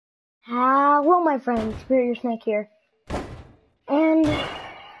Hello, my friends. Spirit Snake here. And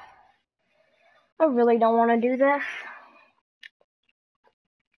I really don't want to do this.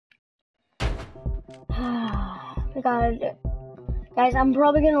 I gotta do it. Guys, I'm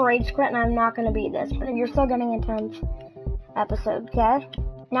probably gonna rage quit and I'm not gonna beat this, but you're still getting a 10th episode, okay?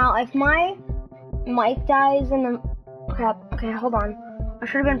 Now, if my mic dies in the... Crap. Okay, hold on. I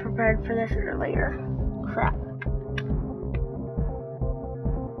should have been prepared for this earlier. Crap.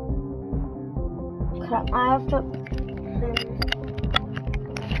 I have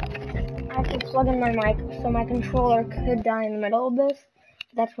to plug in my mic, so my controller could die in the middle of this.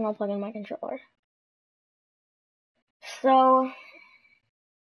 That's when I'll plug in my controller. So,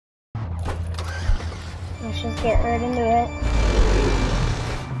 let's just get right into it.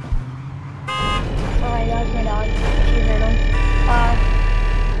 Sorry, that was my dog. She heard him.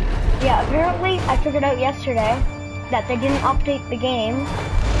 Yeah, apparently I figured out yesterday that they didn't update the game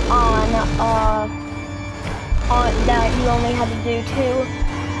on that you only had to do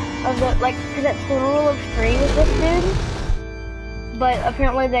 2 of the, like, because it's the rule of 3 with this dude. But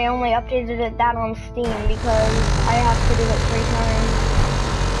apparently they only updated that on Steam because I have to do it 3 times.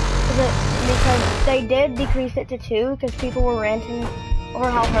 Because they did decrease it to 2 because people were ranting over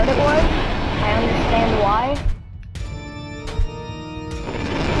how hard it was. I understand why.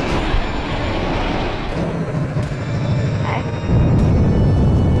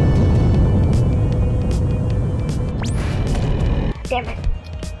 Damn it.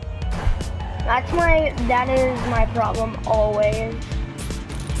 That is my problem always.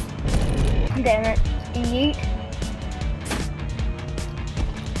 Damn it. Yeet.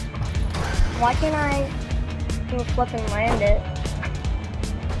 Why can't I do a flip and land it?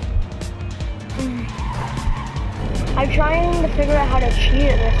 I'm trying to figure out how to cheat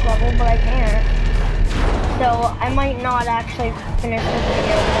at this level, but I can't. So I might not actually finish this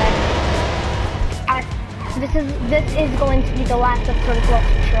video today. This is going to be the last episode of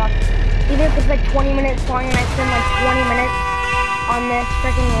Clustertruck. Even if it's like 20 minutes long and I spend like 20 minutes on this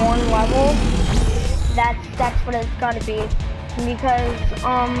freaking one level, that's what it's gotta be. Because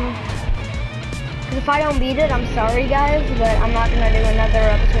if I don't beat it, I'm sorry guys, but I'm not gonna do another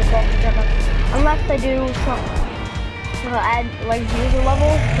episode of Clustertruck unless I do some add like user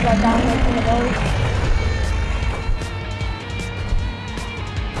levels, because I downloaded some of those.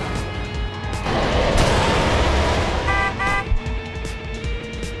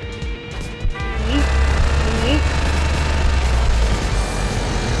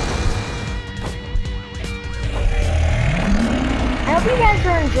 I hope you guys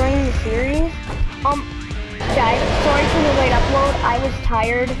are enjoying the series. Guys, sorry for the late upload. I was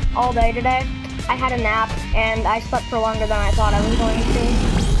tired all day today. I had a nap and I slept for longer than I thought I was going to.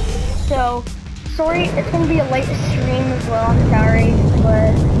 So, sorry, it's gonna be a late stream as well. I'm sorry,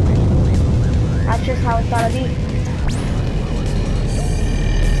 but that's just how it's gotta be.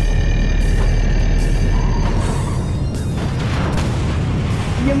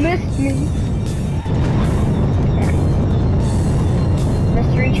 You missed me.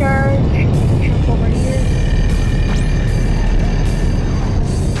 Mystery charge. Jump over here.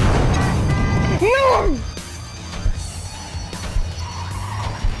 No!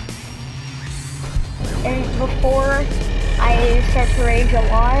 And before I start to rage a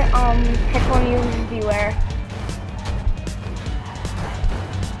lot, headphone users beware.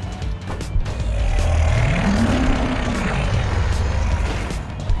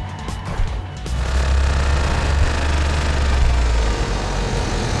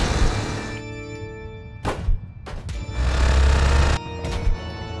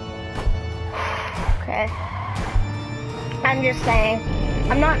 I'm just saying,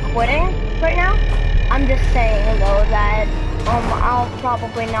 I'm not quitting right now. I'm just saying though that I'll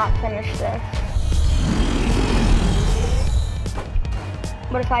probably not finish this.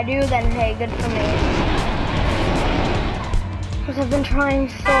 But if I do, then hey, good for me. Because I've been trying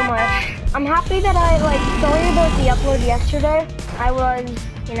so much. I'm happy that sorry about the upload yesterday. I was,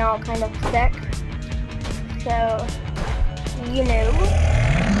 you know, kind of sick. So, you know.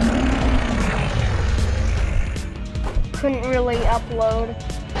 Couldn't really upload.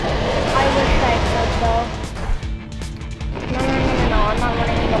 I wish I could though. No, I'm not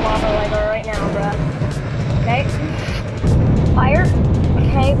running into lava like right now, bruh. Okay. Fire.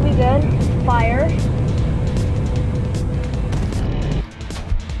 Okay, we good. Fire.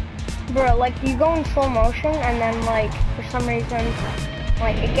 Bruh, like you go in slow motion and then like for some reason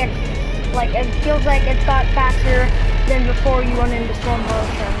like it gets like it feels like it's got faster than before you went into slow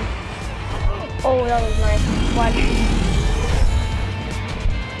motion. Oh, that was nice. Watch.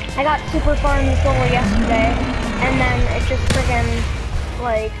 I got super far in this level yesterday, and then it just friggin'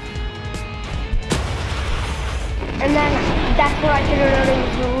 like And then that's what I figured out, it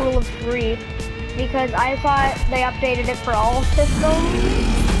was the rule of 3. Because I thought they updated it for all systems,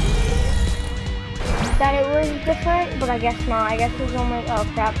 that it was different, but I guess not. I guess it was only, oh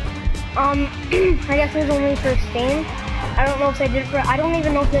crap. I guess it was only for Steam. I don't know if they did it for, I don't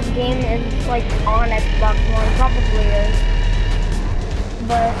even know if this game is like on Xbox One, probably is.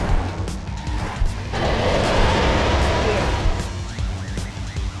 But, yeah.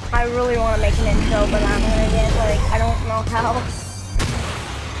 I really want to make an intro, but I'm gonna get like, I don't know how.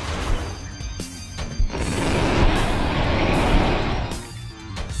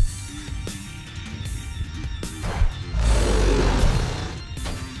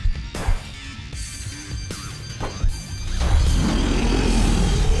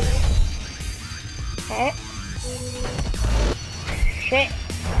 Shit.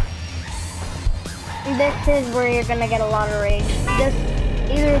 This is where you're gonna get a lot of rage.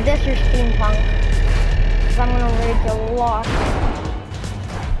 Either this or steampunk. Cause I'm gonna rage a lot.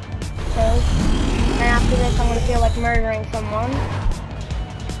 And after this, I'm gonna feel like murdering someone.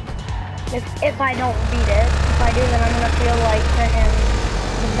 If I don't beat it. If I do, then I'm gonna feel like freaking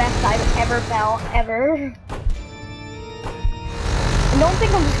the best I've ever felt, ever. I don't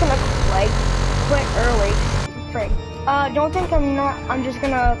think I'm just gonna quit early. Frig. Don't think I'm just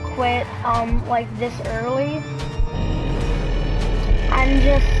gonna quit, like this early. I'm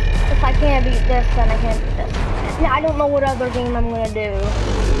just, if I can't beat this, then I can't beat this. Now, I don't know what other game I'm gonna do.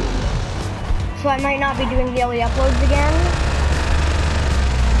 So I might not be doing daily uploads again.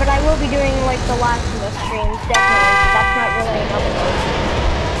 But I will be doing, like, the Last of Us streams, definitely, but that's not really an upload.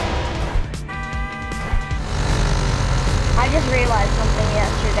 I just realized something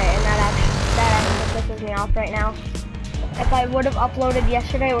yesterday, and that actually pisses me off right now. If I would have uploaded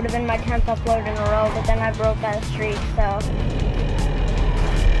yesterday, it would have been my 10th upload in a row, but then I broke that streak, so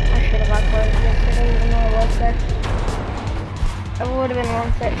I should have uploaded yesterday, even though I was there. It would have been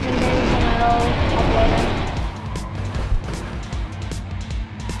worth it, 10 days in a row uploading.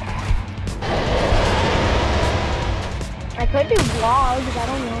 I could do vlogs, I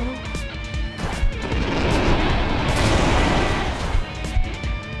don't know.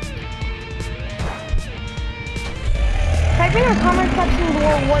 Type in the comment section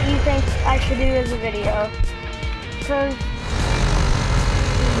below what you think I should do as a video. Because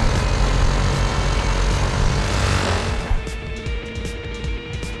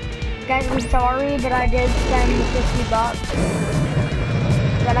guys, I'm sorry, but I did spend the $50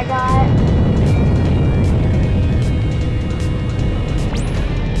 that I got.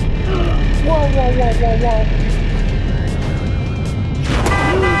 Whoa, whoa, whoa, whoa, whoa.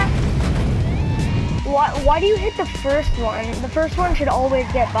 Why do you hit the first one? The first one should always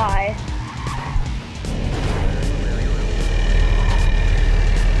get by.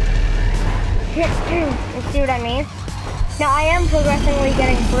 You see what I mean? Now I am progressively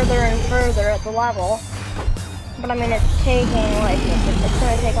getting further and further at the level. But I mean, it's taking like, it's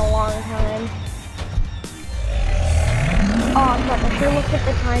gonna take a long time. Oh, but I should look at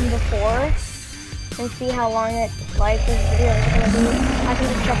the time before and see how long it, like, this video is gonna be. I can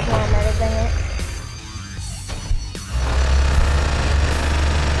just check while I'm editing it.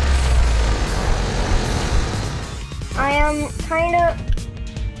 I am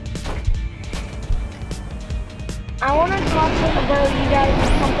I want to talk about you guys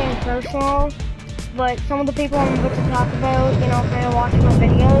something personal, but some of the people I'm about to talk about, you know, kind of watch my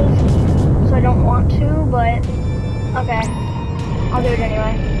videos, so I don't want to, but okay, I'll do it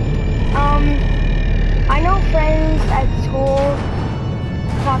anyway. I know friends at school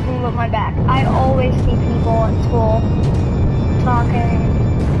talking about my back. I always see people at school talking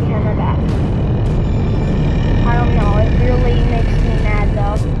behind my back. I don't know, it really makes me mad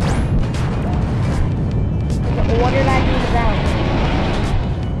though. What did I do to them?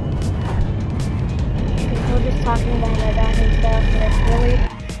 People just talking behind my back and stuff, and it's really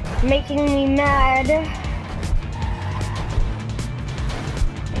making me mad.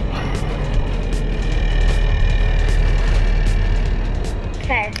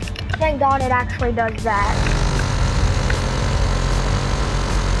 Okay, thank God it actually does that.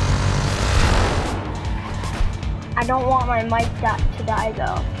 I don't want my mic to die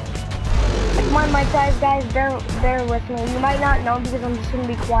though. If my mic dies, guys, bear with me. You might not know because I'm just gonna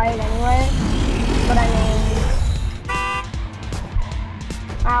be quiet anyway. But I mean,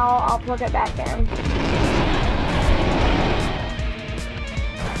 I'll plug it back in.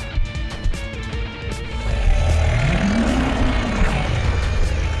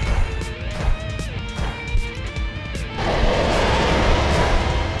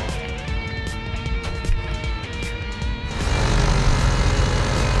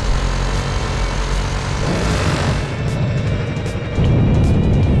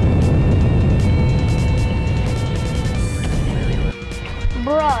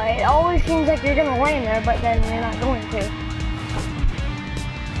 seems like you're gonna land there, but then you're not going to.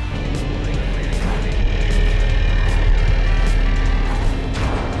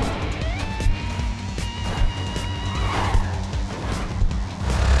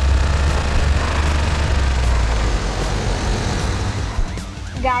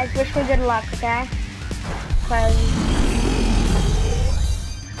 Guys, wish me good luck, okay? Because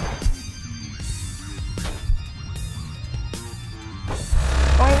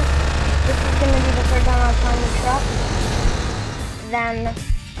this is gonna be the third time I'm flying the truck. Then,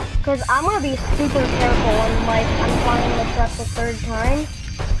 because I'm gonna be super careful when like I'm flying the truck the third time.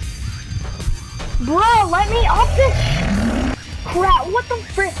 Bro, let me up this crap! What the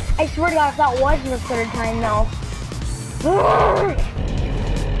frick? I swear to God, if that was the third time, no.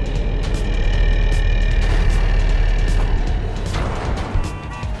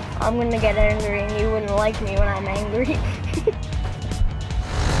 I'm gonna get angry and you wouldn't like me when I'm angry.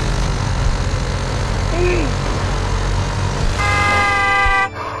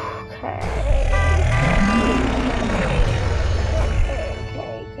 Okay.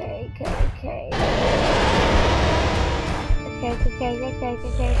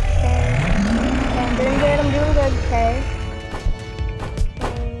 I'm doing good, okay.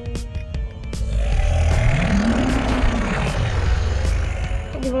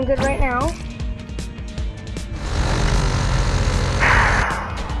 Doing good right now.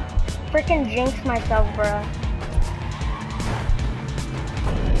 Freaking jinxed myself, bruh.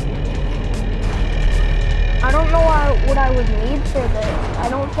 I don't know what I would need for this. I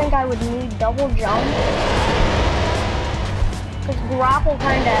don't think I would need double jump. Because grapple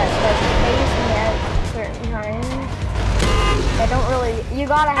kinda like stays me at certain times. I don't really, you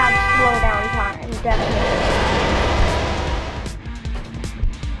gotta have slow down time, definitely.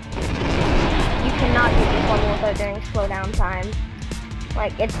 Cannot do this level without doing slow down time.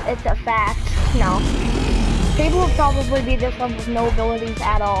 Like it's a fact. No. People would probably be this level with no abilities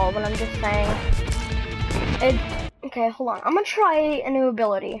at all, but I'm just saying. Okay, hold on. I'm gonna try a new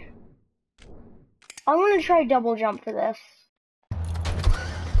ability. I'm gonna try double jump for this.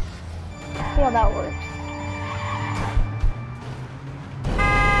 See how that works.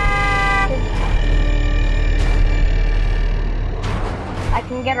 I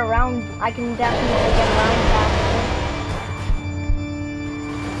can get around, I can definitely get around faster.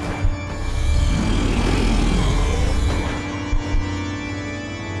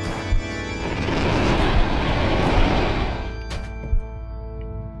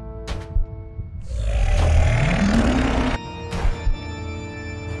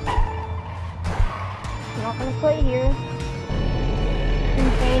 I'm not gonna play here.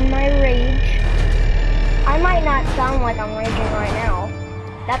 Contain my rage. I might not sound like I'm raging right now.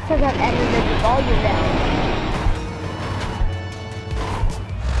 That's because I've edited the volume down.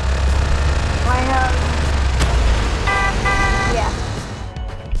 I have... Yeah.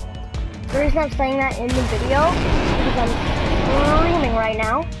 The reason I'm saying that in the video is because I'm screaming right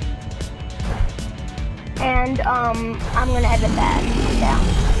now. And, I'm gonna edit that down.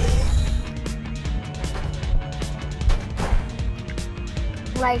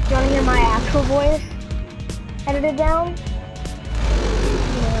 Like, do you wanna hear my actual voice edited down?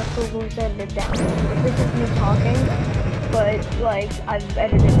 Was edited down. This is me talking, but like I've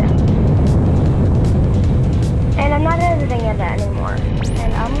edited down. And I'm not editing it anymore.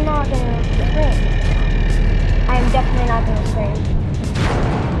 And I'm not gonna scream. I am definitely not gonna scream.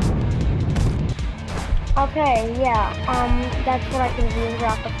 Okay, yeah, that's what I can do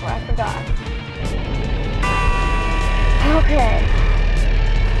throughout before I forgot. Okay.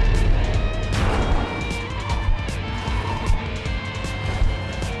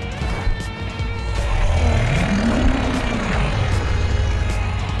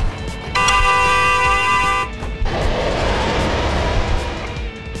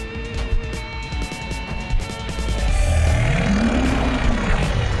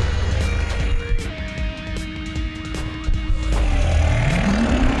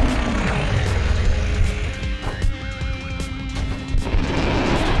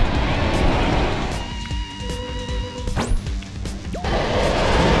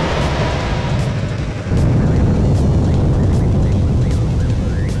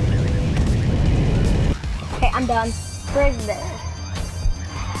 I'm done. Frig this.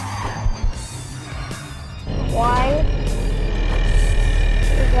 Why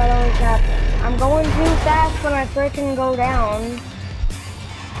does that always happen? I'm going too fast when I frickin' go down.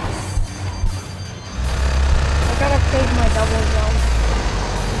 I gotta save my double jump.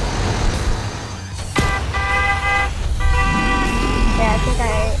 Yeah, I think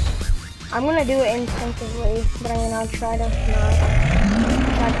I'm gonna do it instinctively, but I'm gonna try to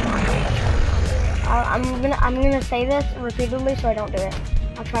not. try to not do it. I'm gonna say this repeatedly so I don't do it.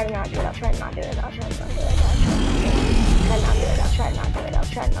 I'll try to not do it. I'll try to not do it. I'll try to not do it. I'll try to not do it. I'll try to not do it. I'll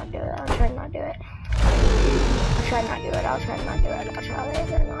try to not do it. I'll try to not do it. I'll try to not do it. I'll try to not do it. I'll try to not do it. I'll try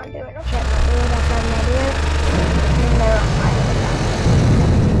to not do it. I'll try to not do it. I'll try to not do it. And there, I did it.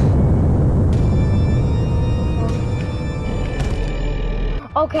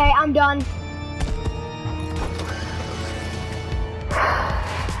 Okay, I'm done.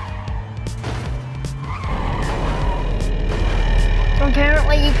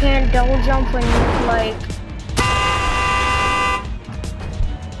 Apparently you can't double jump when you like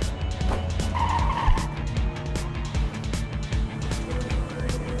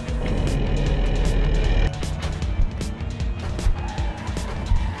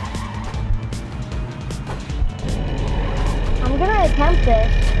I'm gonna attempt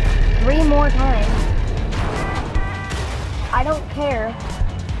this 3 more times. I don't care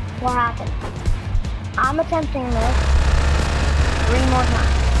what happens. I'm attempting this 3 more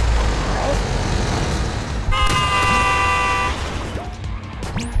times, right?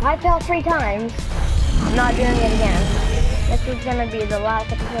 If I fail 3 times, I'm not doing it again. This is gonna be the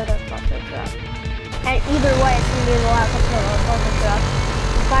last episode of Clustertruck. And either way, it's gonna be the last episode of Clustertruck.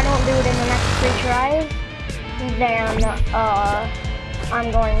 If I don't do it in the next 3 tries, then, I'm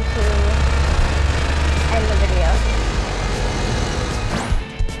going to end the video.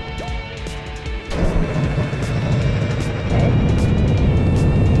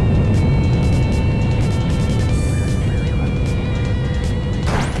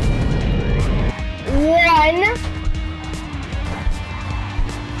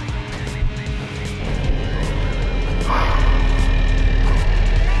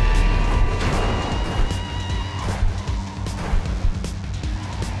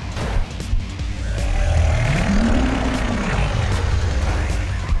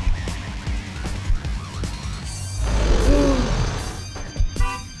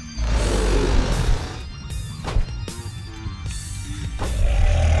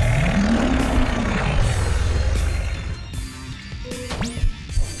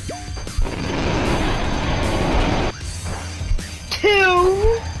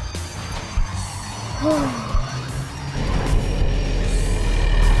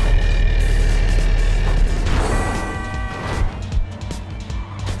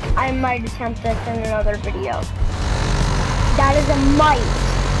 I might attempt this in another video. That is a might.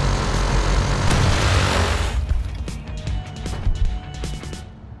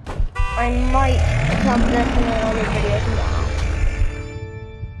 I might attempt this in another video tomorrow.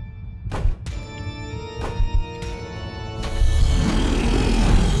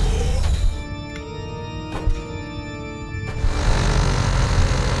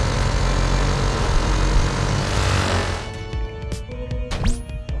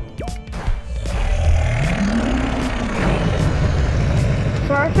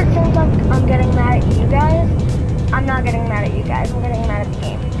 Sorry for since I'm getting mad at you guys. I'm not getting mad at you guys. I'm getting mad at the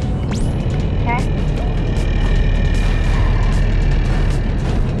game. Okay?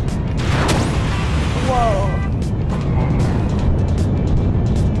 Whoa.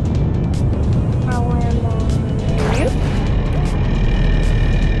 I'll land on you.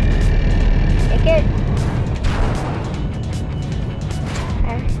 Take it.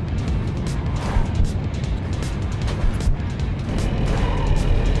 Okay.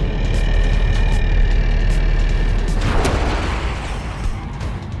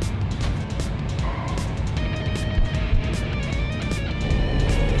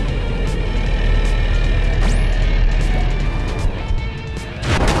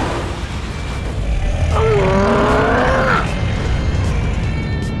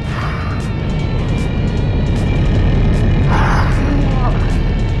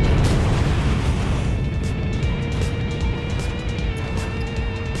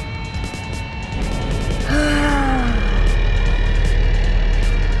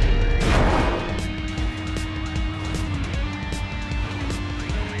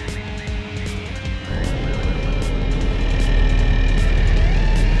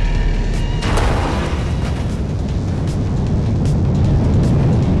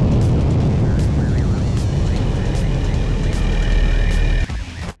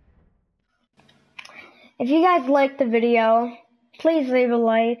 If you guys liked the video, please leave a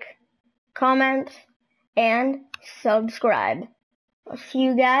like, comment, and subscribe. I'll see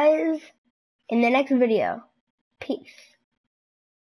you guys in the next video. Peace.